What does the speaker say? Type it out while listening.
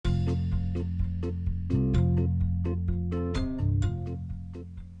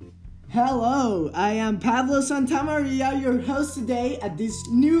Hello, I am Pablo Santamaria, your host today at this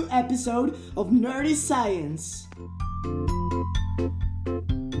new episode of Nerdy Science.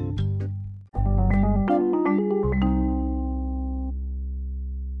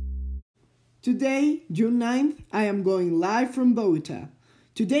 Today, June 9th, I am going live from Bogota.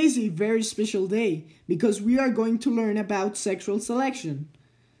 Today is a very special day because we are going to learn about sexual selection.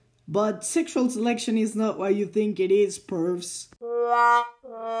 But sexual selection is not what you think it is, pervs.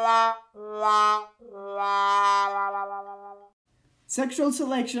 Sexual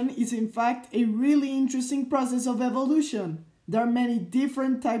selection is in fact a really interesting process of evolution. There are many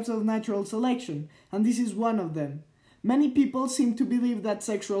different types of natural selection, and this is one of them. Many people seem to believe that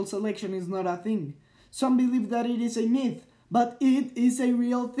sexual selection is not a thing. Some believe that it is a myth, but it is a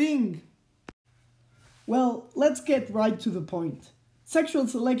real thing. Well, let's get right to the point. Sexual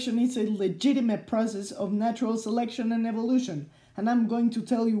selection is a legitimate process of natural selection and evolution, and I'm going to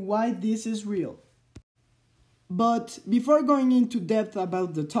tell you why this is real. But before going into depth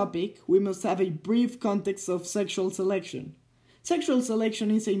about the topic, we must have a brief context of sexual selection. Sexual selection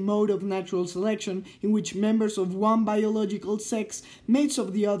is a mode of natural selection in which members of one biological sex mates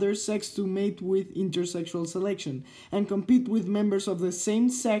of the other sex to mate with intersexual selection and compete with members of the same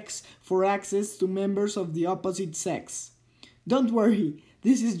sex for access to members of the opposite sex. Don't worry,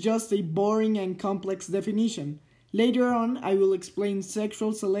 this is just a boring and complex definition. Later on, I will explain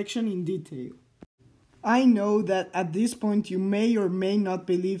sexual selection in detail. I know that at this point you may or may not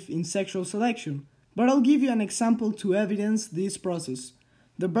believe in sexual selection, but I'll give you an example to evidence this process.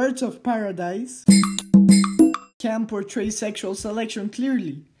 The birds of paradise can portray sexual selection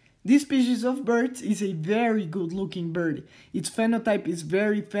clearly. This species of bird is a very good-looking bird. Its phenotype is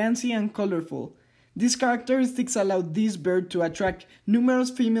very fancy and colorful. These characteristics allow this bird to attract numerous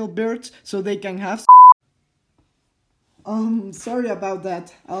female birds so they can have sorry about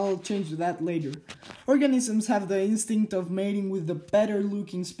that. I'll change that later. Organisms have the instinct of mating with the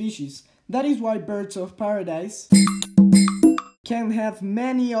better-looking species. That is why birds of paradise can have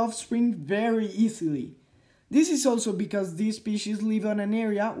many offspring very easily. This is also because these species live on an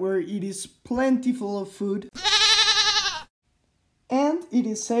area where it is plentiful of food and it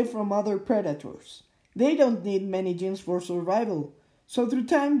is safe from other predators. They don't need many genes for survival, so through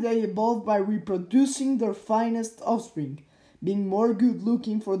time they evolve by reproducing their finest offspring, being more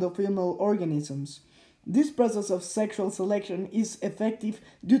good-looking for the female organisms. This process of sexual selection is effective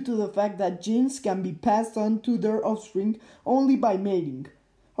due to the fact that genes can be passed on to their offspring only by mating.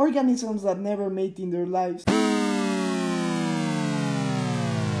 Organisms that never mate in their lives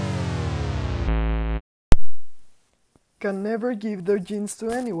can never give their genes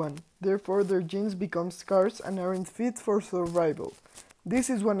to anyone. Therefore, their genes become scarce and aren't fit for survival. This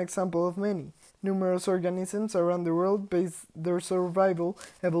is one example of many. Numerous organisms around the world base their survival,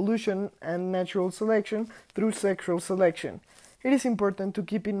 evolution, and natural selection through sexual selection. It is important to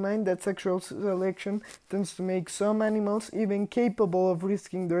keep in mind that sexual selection tends to make some animals even capable of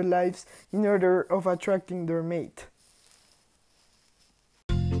risking their lives in order of attracting their mate.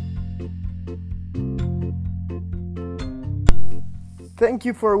 Thank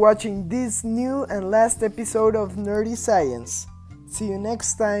you for watching this new and last episode of Nerdy Science. See you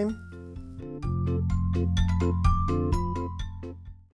next time.